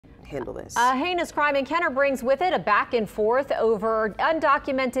handle this. A heinous crime in Kenner brings with it a back and forth over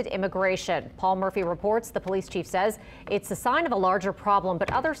undocumented immigration. Paul Murphy reports the police chief says it's a sign of a larger problem,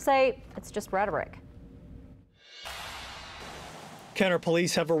 but others say it's just rhetoric. Kenner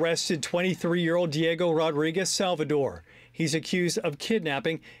police have arrested 23-year-old Diego Rodriguez Salvador. He's accused of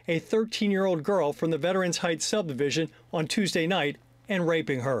kidnapping a 13-year-old girl from the Veterans Heights subdivision on Tuesday night and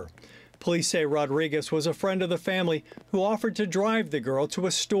raping her. Police say Rodriguez was a friend of the family who offered to drive the girl to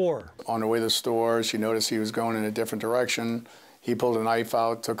a store. On the way to the store, she noticed he was going in a different direction. He pulled a knife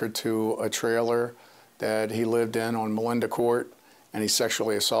out, took her to a trailer that he lived in on Melinda Court, and he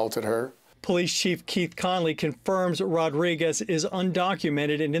sexually assaulted her. Police Chief Keith Conley confirms Rodriguez is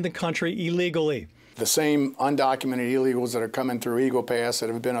undocumented and in the country illegally. The same undocumented illegals that are coming through Eagle Pass that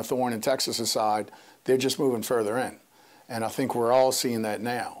have been a thorn in Texas's side, they're just moving further in. And I think we're all seeing that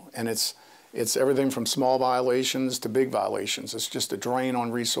now. And it's everything from small violations to big violations. It's just a drain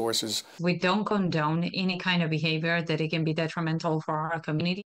on resources. We don't condone any kind of behavior that it can be detrimental for our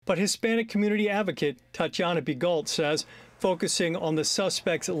community. But Hispanic community advocate Tatiana Bigault says focusing on the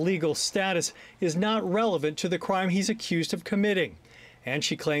suspect's legal status is not relevant to the crime he's accused of committing. And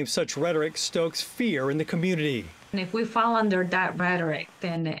she claims such rhetoric stokes fear in the community. And if we fall under that rhetoric,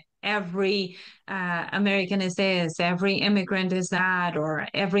 then every American is this, every immigrant is that, or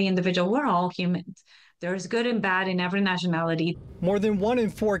every individual, we're all humans. There's good and bad in every nationality. More than 1 in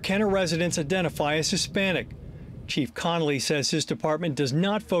 4 Kenner residents identify as Hispanic. Chief Connolly says his department does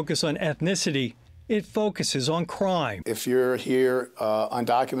not focus on ethnicity. It focuses on crime. If you're here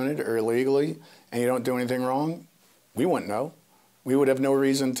undocumented or illegally and you don't do anything wrong, we wouldn't know. We would have no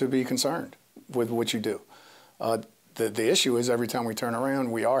reason to be concerned with what you do. The issue is every time we turn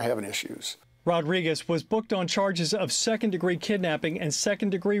around, we are having issues. Rodriguez was booked on charges of second-degree kidnapping and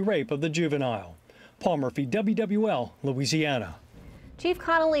second-degree rape of the juvenile. Paul Murphy, WWL, Louisiana. Chief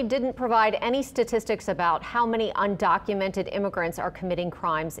Connolly didn't provide any statistics about how many undocumented immigrants are committing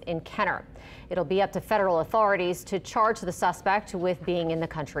crimes in Kenner. It'll be up to federal authorities to charge the suspect with being in the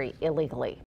country illegally.